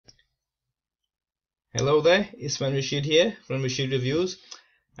Hello there, Isman Rashid here from Rashid Reviews,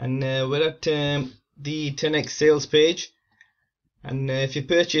 and we're at the 10x sales page. And if you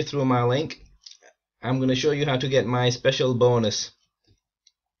purchase through my link, I'm going to show you how to get my special bonus.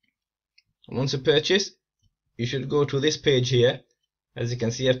 Once you purchase, you should go to this page here. As you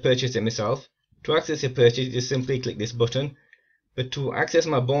can see, I've purchased it myself. To access your purchase, just simply click this button. But to access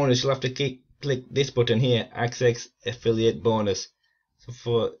my bonus, you'll have to click this button here, Access Affiliate Bonus.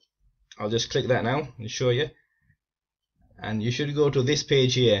 I'll just click that now and show you. And you should go to this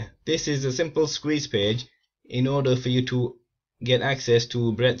page here. This is a simple squeeze page in order for you to get access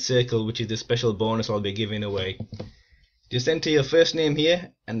to Breadth Circle, which is the special bonus I'll be giving away. Just enter your first name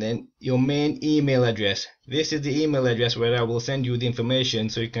here and then your main email address. This is the email address where I will send you the information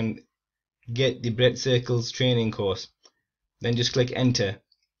so you can get the Breadth Circles training course. Then just click enter.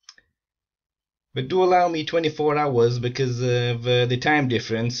 But do allow me 24 hours because of the time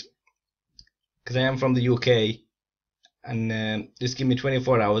difference, because I am from the UK, and just give me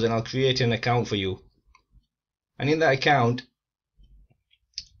 24 hours and I'll create an account for you. And in that account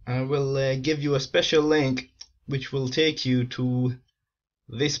I will give you a special link which will take you to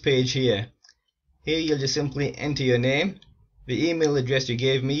this page here. Here you'll just simply enter your name, the email address you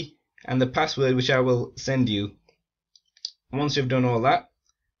gave me, and the password which I will send you. Once you've done all that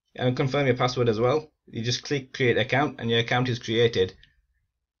and confirm your password as well, you just click create account and your account is created.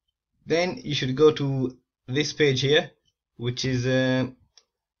 Then you should go to this page here, which is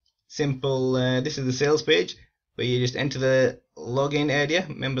simple. This is the sales page where you just enter the login area,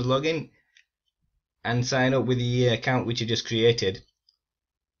 members login, and sign up with the account which you just created.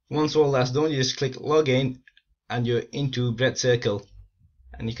 Once all that's done, you just click login and you're into Breadth Circle,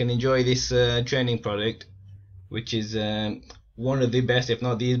 and you can enjoy this training product, which is one of the best, if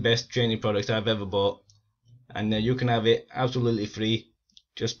not the best training products I've ever bought. And you can have it absolutely free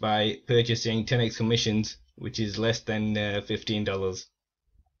just by purchasing 10x commissions, which is less than $15.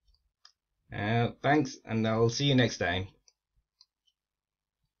 Thanks, and I'll see you next time.